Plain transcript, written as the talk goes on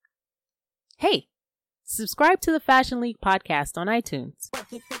Hey, subscribe to the Fashion League podcast on iTunes.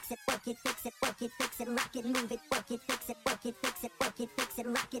 Work it, fix it, work it, fix it, work it, fix it, rock it, move it, work it, fix it, work it, fix it, work it, fix it,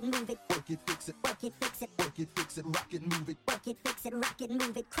 rock it, move it, work it, fix it, work it, fix it, work it, fix it, rock it, move it, work it, fix it, rock it,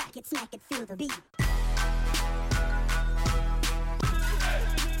 move it, crack it, smack it, feel the beat.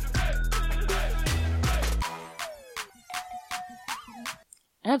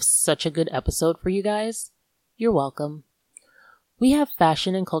 I have such a good episode for you guys. You're welcome. We have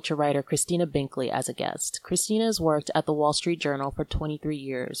fashion and culture writer Christina Binkley as a guest. Christina has worked at the Wall Street Journal for 23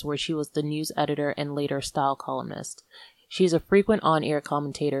 years, where she was the news editor and later style columnist. She's a frequent on-air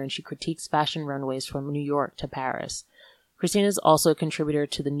commentator and she critiques fashion runways from New York to Paris. Christina is also a contributor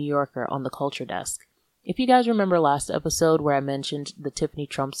to The New Yorker on the culture desk. If you guys remember last episode where I mentioned the Tiffany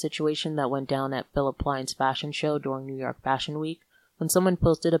Trump situation that went down at Philip Plein's fashion show during New York Fashion Week, when someone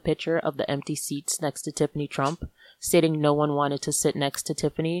posted a picture of the empty seats next to Tiffany Trump, stating no one wanted to sit next to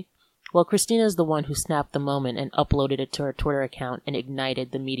Tiffany, well, Christina is the one who snapped the moment and uploaded it to her Twitter account and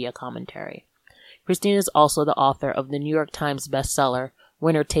ignited the media commentary. Christina is also the author of the New York Times bestseller,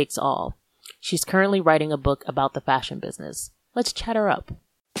 Winner Takes All. She's currently writing a book about the fashion business. Let's chat her up.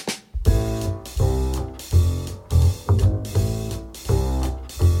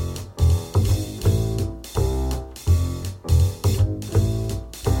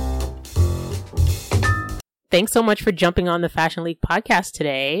 Thanks so much for jumping on the Fashion League podcast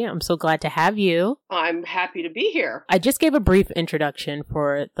today. I'm so glad to have you. I'm happy to be here. I just gave a brief introduction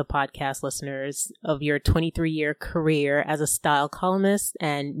for the podcast listeners of your 23-year career as a style columnist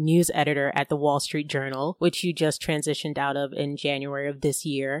and news editor at the Wall Street Journal, which you just transitioned out of in January of this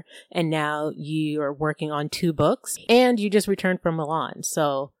year. And now you are working on 2 books and you just returned from Milan.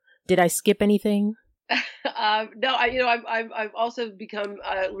 So did I skip anything? No, I've also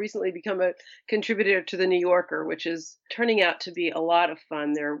recently become a contributor to the New Yorker, which is turning out to be a lot of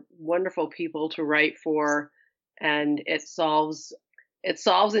fun. They're wonderful people to write for, and it solves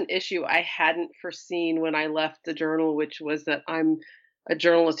an issue I hadn't foreseen when I left the Journal, which was that I'm a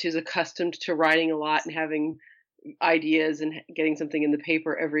journalist who's accustomed to writing a lot and having ideas and getting something in the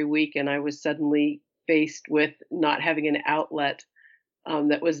paper every week, and I was suddenly faced with not having an outlet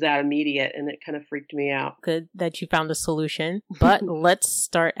that was that immediate, and it kind of freaked me out. Good that you found a solution, but let's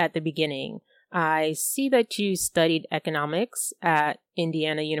start at the beginning. I see that you studied economics at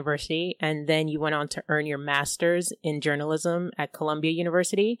Indiana University, and then you went on to earn your master's in journalism at Columbia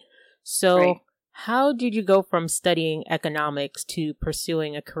University. So Right. How did you go from studying economics to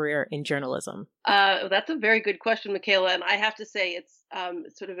pursuing a career in journalism? That's a very good question, Michaela, and I have to say it's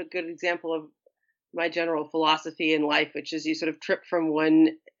sort of a good example of my general philosophy in life, which is you sort of trip from one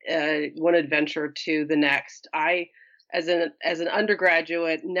adventure to the next. I, as an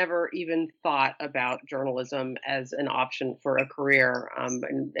undergraduate, never even thought about journalism as an option for a career,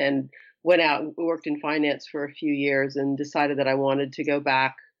 and went out and worked in finance for a few years and decided that I wanted to go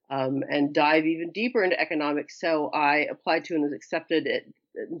back and dive even deeper into economics. So I applied to and was accepted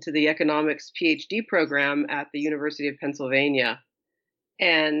into the economics PhD program at the University of Pennsylvania.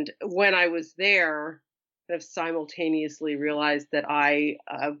 And when I was there, kind of simultaneously realized that I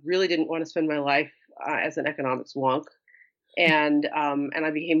really didn't want to spend my life as an economics wonk. And I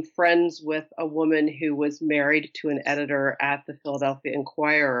became friends with a woman who was married to an editor at the Philadelphia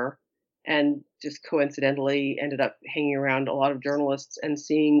Inquirer, and just coincidentally ended up hanging around a lot of journalists and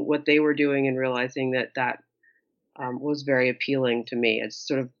seeing what they were doing and realizing that was very appealing to me. It's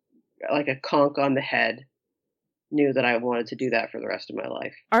sort of like a conk on the head. Knew that I wanted to do that for the rest of my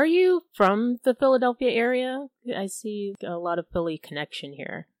life. Are you from the Philadelphia area? I see a lot of Philly connection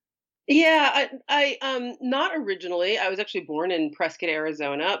here. Yeah, I not originally. I was actually born in Prescott,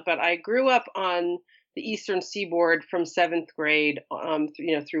 Arizona, but I grew up on the Eastern Seaboard from 7th grade,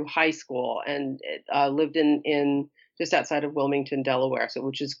 through high school, and lived in just outside of Wilmington, Delaware,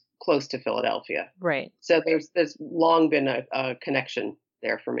 which is close to Philadelphia. Right. So there's long been a connection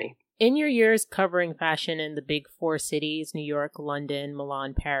there for me. In your years covering fashion in the big 4 cities, New York, London,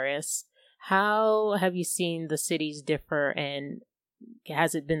 Milan, Paris, how have you seen the cities differ, and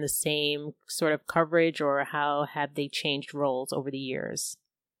has it been the same sort of coverage, or how have they changed roles over the years?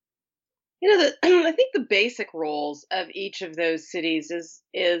 I think the basic roles of each of those cities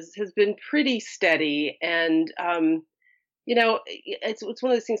has been pretty steady, and it's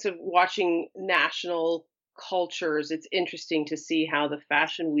one of those things of watching national cultures. It's interesting to see how the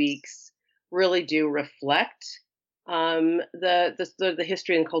fashion weeks really do reflect the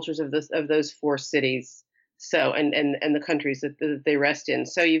history and cultures of those 4 cities. So and the countries that they rest in.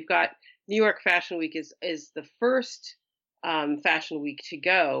 So you've got New York Fashion Week is the first fashion week to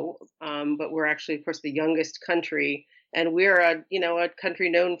go, but we're actually, of course, the youngest country And we're a country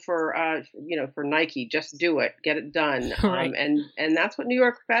known for for Nike, just do it, get it done. Right. And that's what New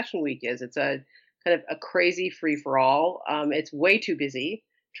York Fashion Week is. It's a kind of a crazy free for all. It's way too busy,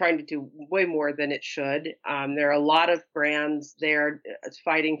 trying to do way more than it should. There are a lot of brands there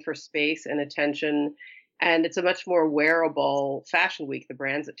fighting for space and attention, and it's a much more wearable fashion week. The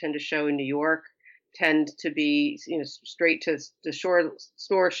brands that tend to show in New York tend to be straight to the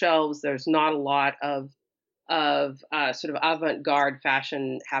store shelves. There's not a lot of sort of avant-garde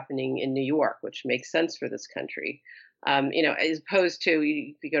fashion happening in New York, which makes sense for this country. As opposed to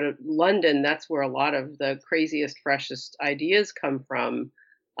if you go to London, that's where a lot of the craziest, freshest ideas come from.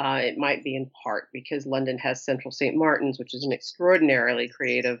 It might be in part because London has Central St. Martin's, which is an extraordinarily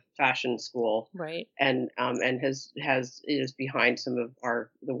creative fashion school, Right. and is behind some of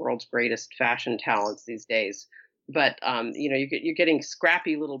the world's greatest fashion talents these days. But you're getting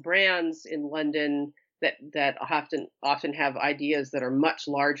scrappy little brands in London that often have ideas that are much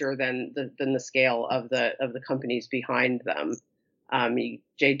larger than the scale of the companies behind them.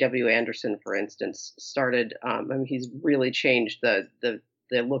 J.W. Anderson, for instance, started. He's really changed the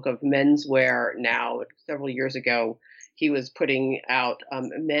look of menswear now. Several years ago, he was putting out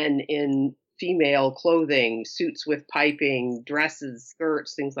men in female clothing, suits with piping, dresses,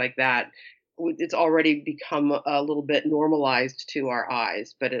 skirts, things like that. It's already become a little bit normalized to our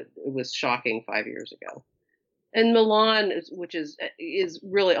eyes, but it was shocking 5 years ago. And Milan, which is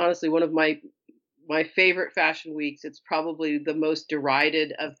really honestly one of my favorite fashion weeks. It's probably the most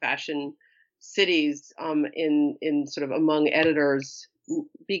derided of fashion cities in sort of among editors,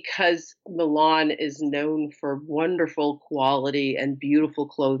 because Milan is known for wonderful quality and beautiful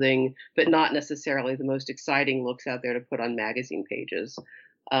clothing, but not necessarily the most exciting looks out there to put on magazine pages.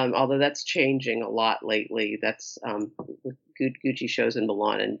 Although that's changing a lot lately. That's Gucci shows in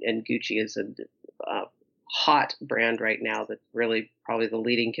Milan, and Gucci is a hot brand right now that's really probably the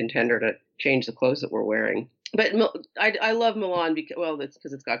leading contender to change the clothes that we're wearing. But I love Milan that's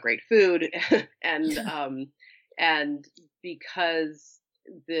because it's got great food and because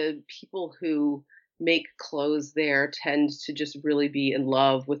the people who make clothes there tend to just really be in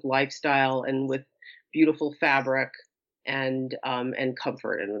love with lifestyle and with beautiful fabric and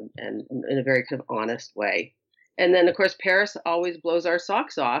comfort and in a very kind of honest way. And then of course Paris always blows our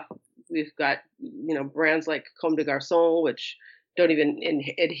socks off. We've got brands like Comme des Garçons, which don't even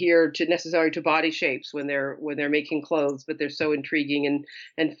adhere to necessarily to body shapes when they're making clothes, but they're so intriguing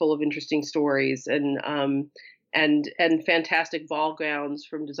and full of interesting stories, and fantastic ball gowns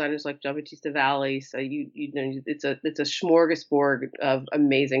from designers like Giambattista Valli. So it's a smorgasbord of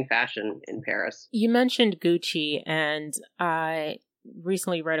amazing fashion in Paris. You mentioned Gucci, and I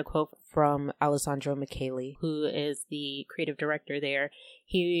recently read a quote from Alessandro Michele, who is the creative director there.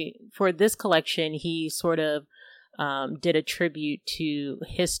 For this collection, he sort of did a tribute to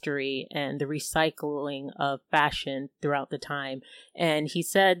history and the recycling of fashion throughout the time. And he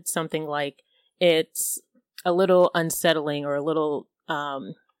said something like, it's a little unsettling or a little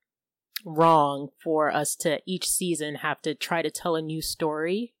wrong for us to each season have to try to tell a new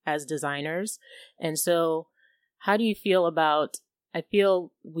story as designers. And so how do you feel about, I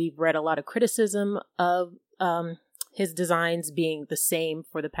feel we've read a lot of criticism of his designs being the same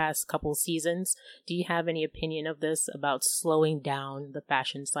for the past couple seasons. Do you have any opinion of this about slowing down the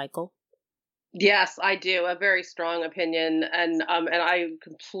fashion cycle? Yes, I do. A very strong opinion, and I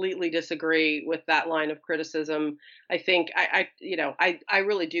completely disagree with that line of criticism. I think I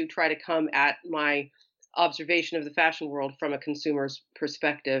really do try to come at my observation of the fashion world from a consumer's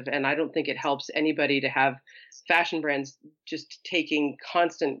perspective, and I don't think it helps anybody to have fashion brands just taking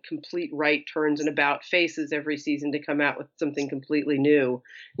constant, complete right turns and about faces every season to come out with something completely new.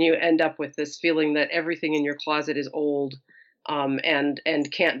 You end up with this feeling that everything in your closet is old. And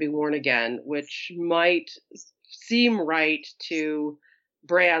can't be worn again, which might seem right to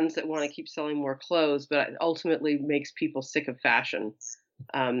brands that want to keep selling more clothes, but ultimately makes people sick of fashion.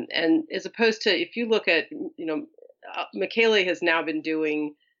 And as opposed to, if you look at, Michele has now been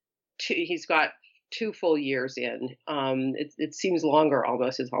doing he's got 2 full years in. It seems longer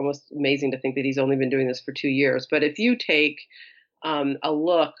almost. It's almost amazing to think that he's only been doing this for 2 years. But if you take a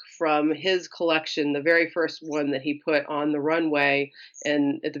look from his collection, the very first one that he put on the runway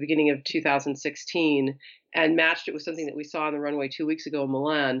at the beginning of 2016, and matched it with something that we saw on the runway 2 weeks ago in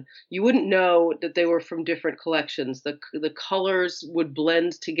Milan, you wouldn't know that they were from different collections. The colors would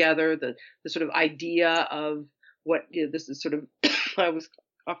blend together. The sort of idea of what this is sort of I was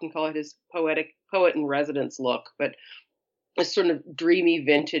often call it his poet in residence look, but this sort of dreamy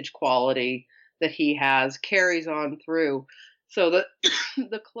vintage quality that he has carries on through. So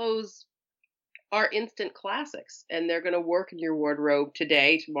the clothes are instant classics, and they're going to work in your wardrobe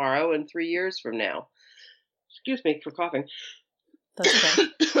today, tomorrow, and 3 years from now. Excuse me for coughing. That's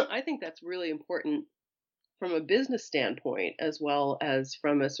okay. I think that's really important from a business standpoint as well as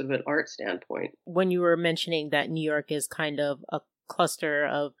from a sort of an art standpoint. When you were mentioning that New York is kind of a cluster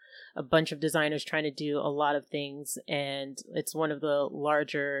of a bunch of designers trying to do a lot of things, and it's one of the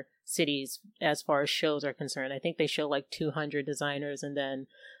larger cities as far as shows are concerned. I think they show like 200 designers, and then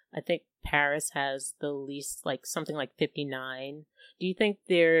I think Paris has the least, like something like 59. Do you think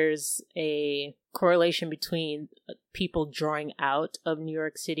there's a correlation between people drawing out of New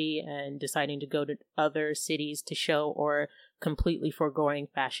York City and deciding to go to other cities to show, or completely foregoing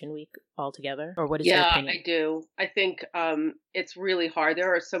Fashion Week altogether? Or what is your opinion? I do. I think it's really hard.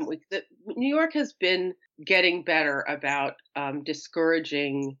 There are some weeks that New York has been getting better about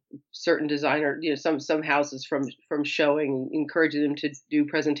discouraging certain designers, some houses from showing, encouraging them to do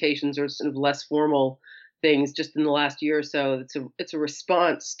presentations or sort of less formal things just in the last year or so. It's a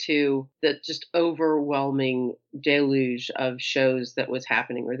response to the just overwhelming deluge of shows that was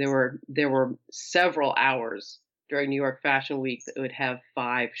happening, where there were several hours during New York Fashion Week that would have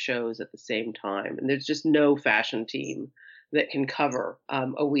 5 shows at the same time, and there's just no fashion team that can cover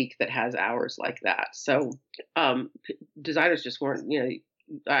a week that has hours like that. So designers just weren't,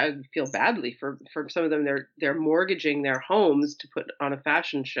 I feel badly for some of them. They're mortgaging their homes to put on a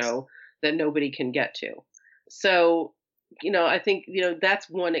fashion show that nobody can get to. So, I think, that's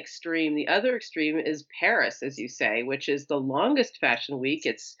one extreme. The other extreme is Paris, as you say, which is the longest fashion week.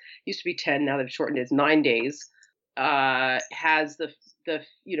 It's used to be 10, now they've shortened it. It's 9 days. Has the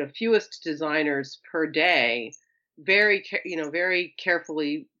fewest designers per day, very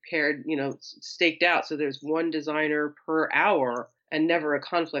carefully paired, staked out. So there's one designer per hour and never a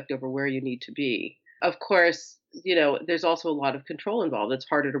conflict over where you need to be. Of course, there's also a lot of control involved. It's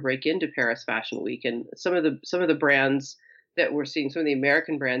harder to break into Paris Fashion Week, and some of the brands that we're seeing, some of the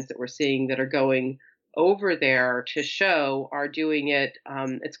American brands that we're seeing that are going over there to show are doing it.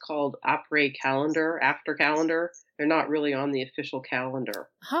 It's called après calendar, after calendar. They're not really on the official calendar.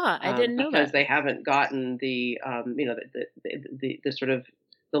 I didn't know that, because they haven't gotten the the sort of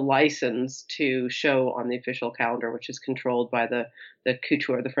the license to show on the official calendar, which is controlled by the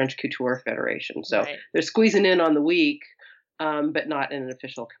couture, the French Couture Federation. So right. They're squeezing in on the week, but not in an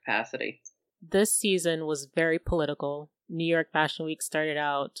official capacity. This season was very political. New York Fashion Week started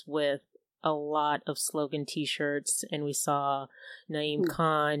out with a lot of slogan t-shirts, and we saw Naeem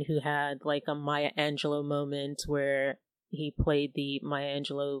Khan, who had like a Maya Angelou moment where he played the Maya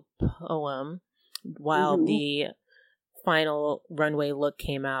Angelou poem while the final runway look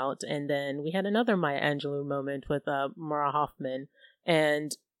came out. And then we had another Maya Angelou moment with Mara Hoffman.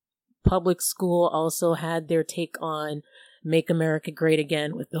 And Public School also had their take on Make America Great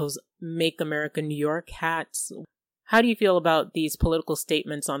Again with those Make America New York hats. How do you feel about these political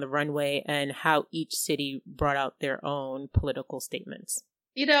statements on the runway, and how each city brought out their own political statements?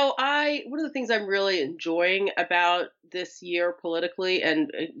 One of the things I'm really enjoying about this year politically, and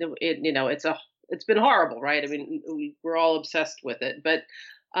it's been horrible, right? I mean, we're all obsessed with it, but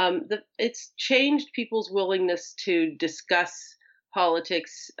it's changed people's willingness to discuss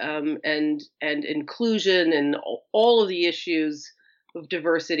politics and inclusion and all of the issues of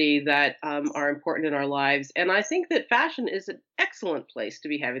diversity that are important in our lives. And I think that fashion is an excellent place to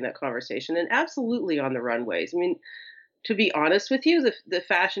be having that conversation, and absolutely on the runways. I mean, to be honest with you, the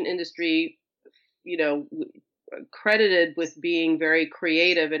fashion industry, credited with being very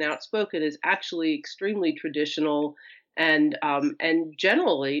creative and outspoken, is actually extremely traditional and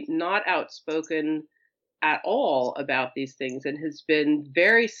generally not outspoken at all about these things, and has been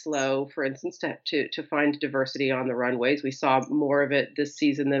very slow, for instance, to find diversity on the runways. We saw more of it this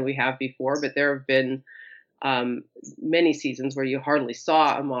season than we have before, but there have been many seasons where you hardly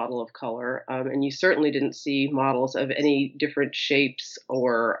saw a model of color, and you certainly didn't see models of any different shapes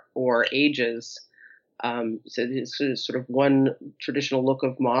or ages. So it's sort of one traditional look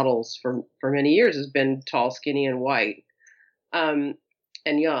of models for many years has been tall, skinny, and white.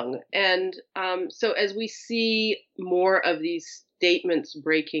 And young. And so as we see more of these statements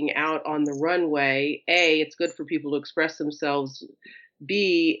breaking out on the runway, A, it's good for people to express themselves.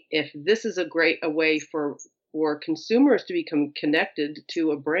 B, if this is a way for consumers to become connected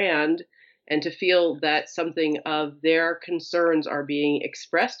to a brand and to feel that something of their concerns are being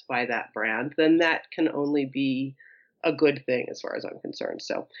expressed by that brand, then that can only be a good thing as far as I'm concerned.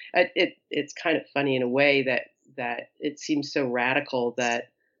 So it's kind of funny in a way that it seems so radical that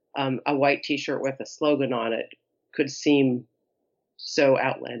a white T-shirt with a slogan on it could seem so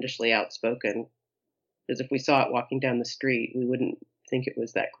outlandishly outspoken. Because if we saw it walking down the street, we wouldn't think it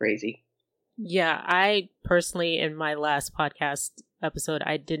was that crazy. Yeah, I personally, in my last podcast episode,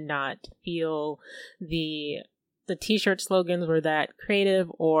 I did not feel the t-shirt slogans were that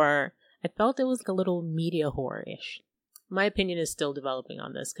creative, or I felt it was a little media whore-ish. My opinion is still developing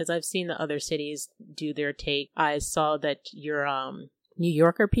on this because I've seen the other cities do their take. I saw that your New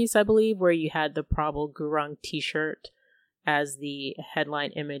Yorker piece, I believe, where you had the Prabal Gurung t-shirt as the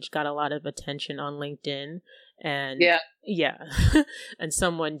headline image, got a lot of attention on LinkedIn. And yeah. And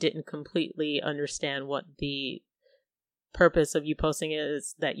someone didn't completely understand what the purpose of you posting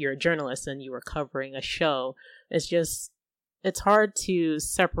is, that you're a journalist and you were covering a show. It's hard to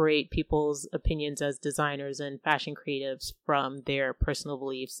separate people's opinions as designers and fashion creatives from their personal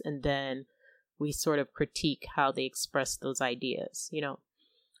beliefs, and then we sort of critique how they express those ideas,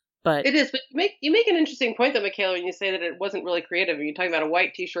 But it is, but you make an interesting point though, Michaela, when you say that it wasn't really creative. And you're talking about a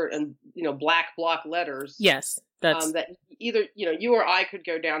white T-shirt and black block letters. Yes, that's that either you or I could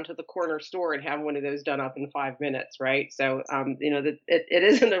go down to the corner store and have one of those done up in 5 minutes, right? So that it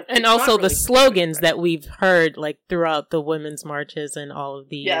isn't a, and also the slogans that we've heard like throughout the women's marches and all of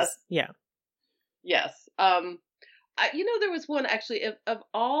these. Yes. Yeah. Yes. There was one actually of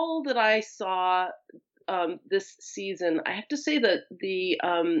all that I saw this season. I have to say that the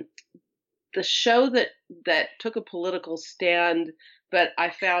show that took a political stand, but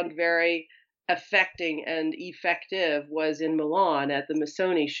I found very affecting and effective, was in Milan at the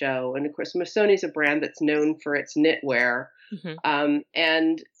Missoni show. And of course, Missoni's a brand that's known for its knitwear. Mm-hmm.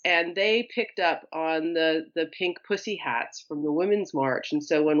 And they picked up on the pink pussy hats from the Women's March. And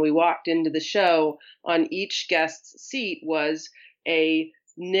so when we walked into the show, on each guest's seat was a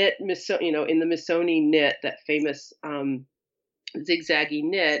knit, in the Missoni knit, that famous zigzaggy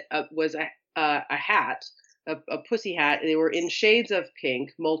knit, was a hat, a pussy hat. They were in shades of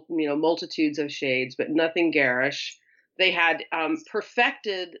pink, multitudes of shades, but nothing garish. They had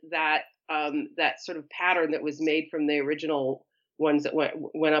perfected that sort of pattern that was made from the original ones that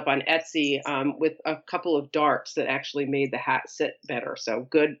went up on Etsy, with a couple of darts that actually made the hat sit better. So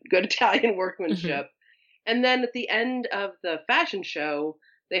good Italian workmanship. Mm-hmm. And then at the end of the fashion show,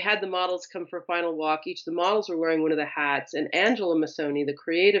 they had the models come for a final walk. Each of the models were wearing one of the hats, and Angela Missoni, the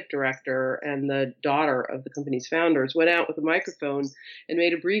creative director and the daughter of the company's founders, went out with a microphone and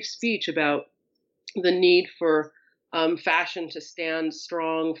made a brief speech about the need for fashion to stand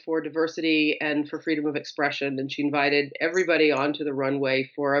strong for diversity and for freedom of expression. And she invited everybody onto the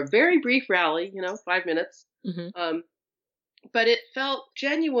runway for a very brief rally, 5 minutes. Mm-hmm. But it felt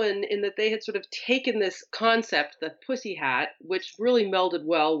genuine in that they had sort of taken this concept, the pussy hat, which really melded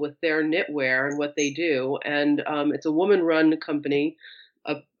well with their knitwear and what they do. And it's a woman-run company,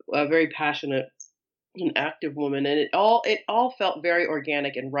 a very passionate and active woman. And it all felt very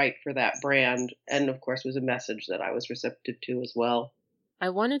organic and right for that brand. And of course, was a message that I was receptive to as well. I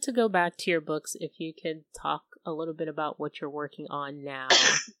wanted to go back to your books. If you could talk a little bit about what you're working on now.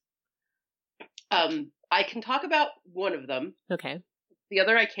 I can talk about one of them. Okay. The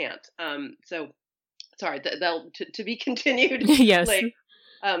other I can't. So sorry, they'll to be continued. Yes.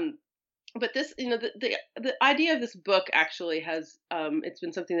 But this, the idea of this book actually has, it's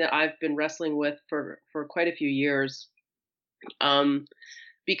been something that I've been wrestling with for quite a few years.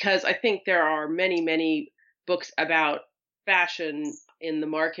 Because I think there are many, many books about fashion in the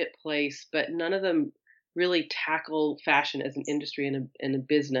marketplace, but none of them really tackle fashion as an industry and a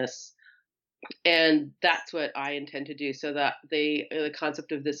business. And that's what I intend to do. So that the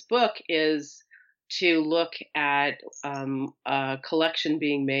concept of this book is to look at a collection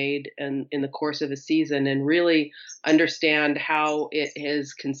being made in the course of a season and really understand how it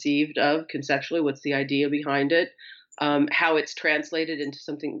is conceived of conceptually. What's the idea behind it? How it's translated into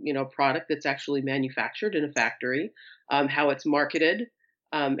something, product that's actually manufactured in a factory. How it's marketed.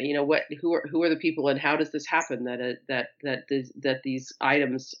 Who are the people, and how does this happen that these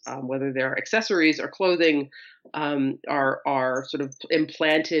items, whether they're accessories or clothing, are sort of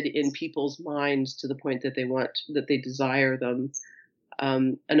implanted in people's minds to the point that they desire them.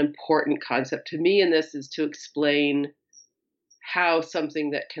 An important concept to me in this is to explain how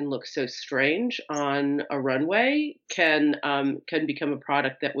something that can look so strange on a runway can become a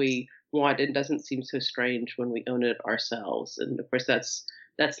product that we want and doesn't seem so strange when we own it ourselves. And of course, that's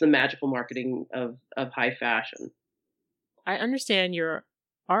the magical marketing of high fashion. I understand you're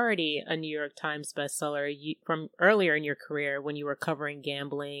already a New York Times bestseller from earlier in your career when you were covering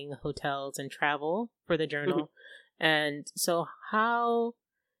gambling, hotels, and travel for the Journal. Mm-hmm. And so how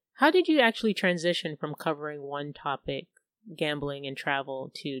did you actually transition from covering one topic, gambling and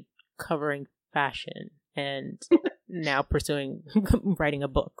travel, to covering fashion and now pursuing writing a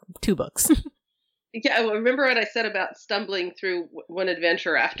book, 2 books? Yeah, I remember what I said about stumbling through one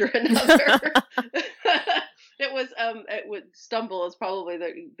adventure after another. It would stumble is probably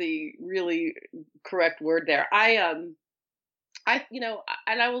the really correct word there. And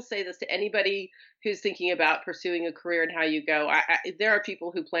I will say this to anybody who's thinking about pursuing a career and how you go. There are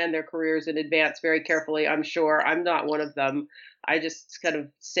people who plan their careers in advance very carefully. I'm sure I'm not one of them. I just kind of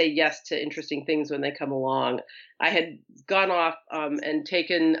say yes to interesting things when they come along. I had gone off and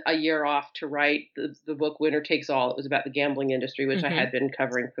taken a year off to write the book Winner Takes All. It was about the gambling industry, which I Mm-hmm. had been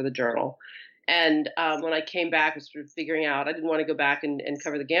covering for the Journal. And when I came back, I was sort of figuring out, I didn't want to go back and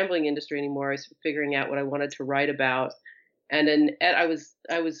cover the gambling industry anymore. I was figuring out what I wanted to write about. And I was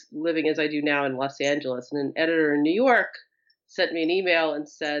living as I do now in Los Angeles, and an editor in New York sent me an email and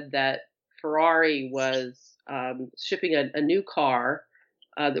said that Ferrari was shipping a new car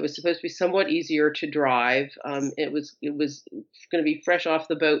that was supposed to be somewhat easier to drive. It was going to be fresh off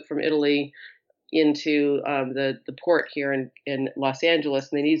the boat from Italy into the port here in Los Angeles,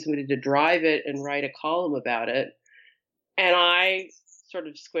 and they needed somebody to drive it and write a column about it. And I sort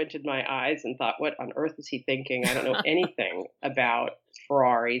of squinted my eyes and thought, what on earth is he thinking? I don't know anything about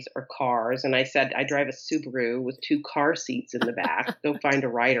Ferraris or cars. And I said, I drive a Subaru with 2 car seats in the back. Go find a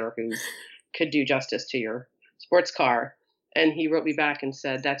writer who could do justice to your sports car. And he wrote me back and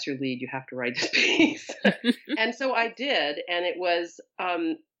said, that's your lead. You have to write this piece. And so I did. And it was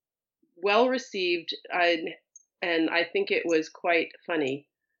well received. And I think it was quite funny.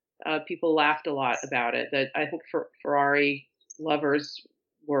 People laughed a lot about it. That I think Ferrari lovers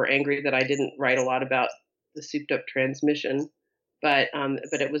were angry that I didn't write a lot about the souped-up transmission, but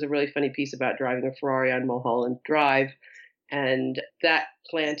it was a really funny piece about driving a Ferrari on Mulholland Drive, and that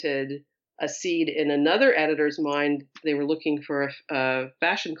planted a seed in another editor's mind. They were looking for a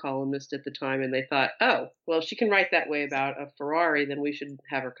fashion columnist at the time, and they thought, oh, well, if she can write that way about a Ferrari, then we should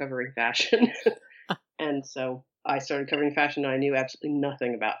have her covering fashion. And so I started covering fashion, and I knew absolutely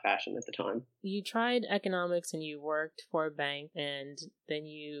nothing about fashion at the time. You tried economics and you worked for a bank, and then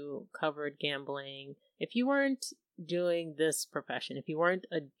you covered gambling. If you weren't doing this profession, if you weren't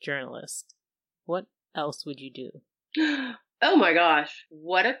a journalist, what else would you do? Oh my gosh,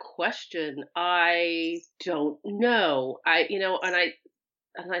 what a question. I don't know. And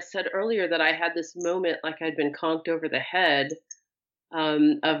I said earlier that I had this moment like I'd been conked over the head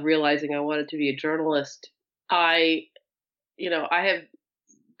of realizing I wanted to be a journalist. I have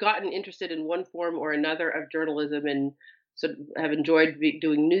gotten interested in one form or another of journalism, and so have enjoyed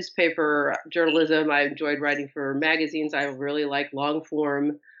doing newspaper journalism. I enjoyed writing for magazines. I really like long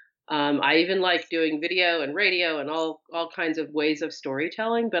form. I even like doing video and radio and all kinds of ways of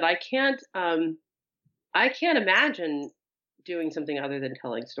storytelling. But I can't imagine doing something other than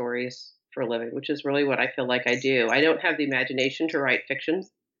telling stories for a living, which is really what I feel like I do. I don't have the imagination to write fiction,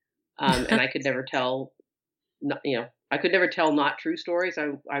 and I could never tell. I could never tell not true stories.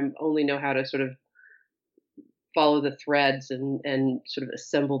 I only know how to sort of follow the threads and sort of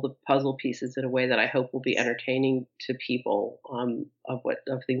assemble the puzzle pieces in a way that I hope will be entertaining to people of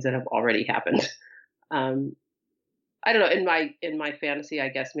things that have already happened. I don't know. In my fantasy, I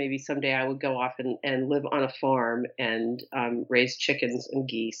guess maybe someday I would go off and live on a farm and raise chickens and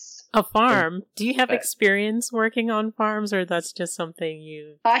geese. A farm? Do you have experience working on farms, or that's just something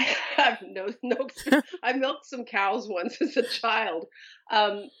you? I have no. I milked some cows once as a child.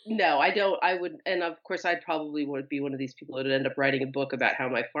 No, I don't. I would, and of course, I probably would be one of these people that would end up writing a book about how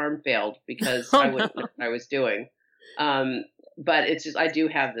my farm failed because I wouldn't know what I was doing. But it's just I do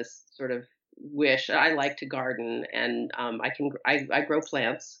have this sort of wish. I like to garden, and I grow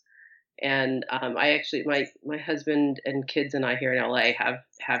plants, and I actually my husband and kids and I here in LA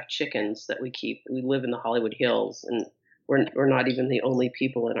have chickens that we keep. We live in the Hollywood Hills, and we're not even the only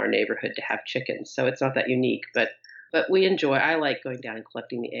people in our neighborhood to have chickens, so it's not that unique. But we enjoy. I like going down and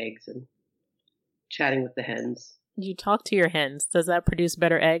collecting the eggs and chatting with the hens. You talk to your hens. Does that produce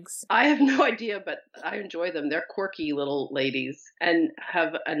better eggs? I have no idea, but I enjoy them. They're quirky little ladies and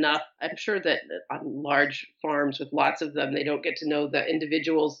have enough. I'm sure that on large farms with lots of them, they don't get to know the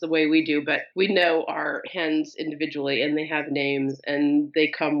individuals the way we do, but we know our hens individually, and they have names, and they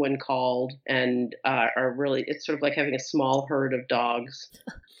come when called, and are really, it's sort of like having a small herd of dogs.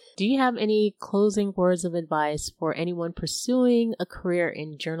 Do you have any closing words of advice for anyone pursuing a career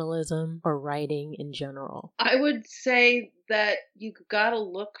in journalism or writing in general? I would say that you got to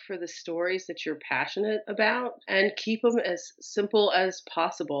look for the stories that you're passionate about and keep them as simple as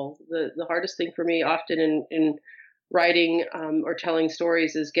possible. The hardest thing for me often in writing or telling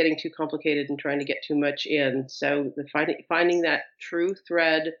stories is getting too complicated and trying to get too much in. So finding that true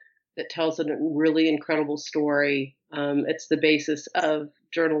thread that tells a really incredible story. It's the basis of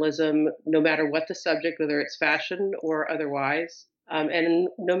journalism, no matter what the subject, whether it's fashion or otherwise, and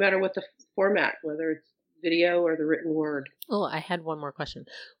no matter what the format, whether it's video or the written word. Oh, I had one more question.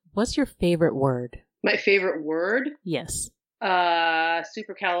 What's your favorite word? My favorite word? Yes.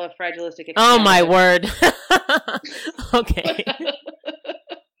 Supercalifragilistic. Oh, my word. Okay.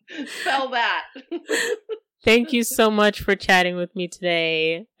 Spell that. Thank you so much for chatting with me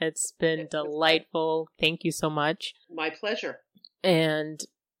today. It's been delightful. Thank you so much. My pleasure. And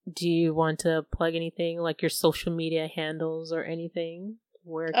do you want to plug anything, like your social media handles or anything?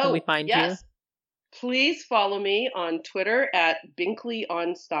 Where can we find you? Please follow me on Twitter at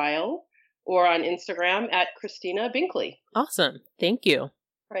BinkleyOnStyle or on Instagram at Christina Binkley. Awesome. Thank you.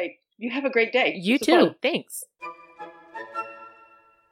 Right. You have a great day. You too. Thanks.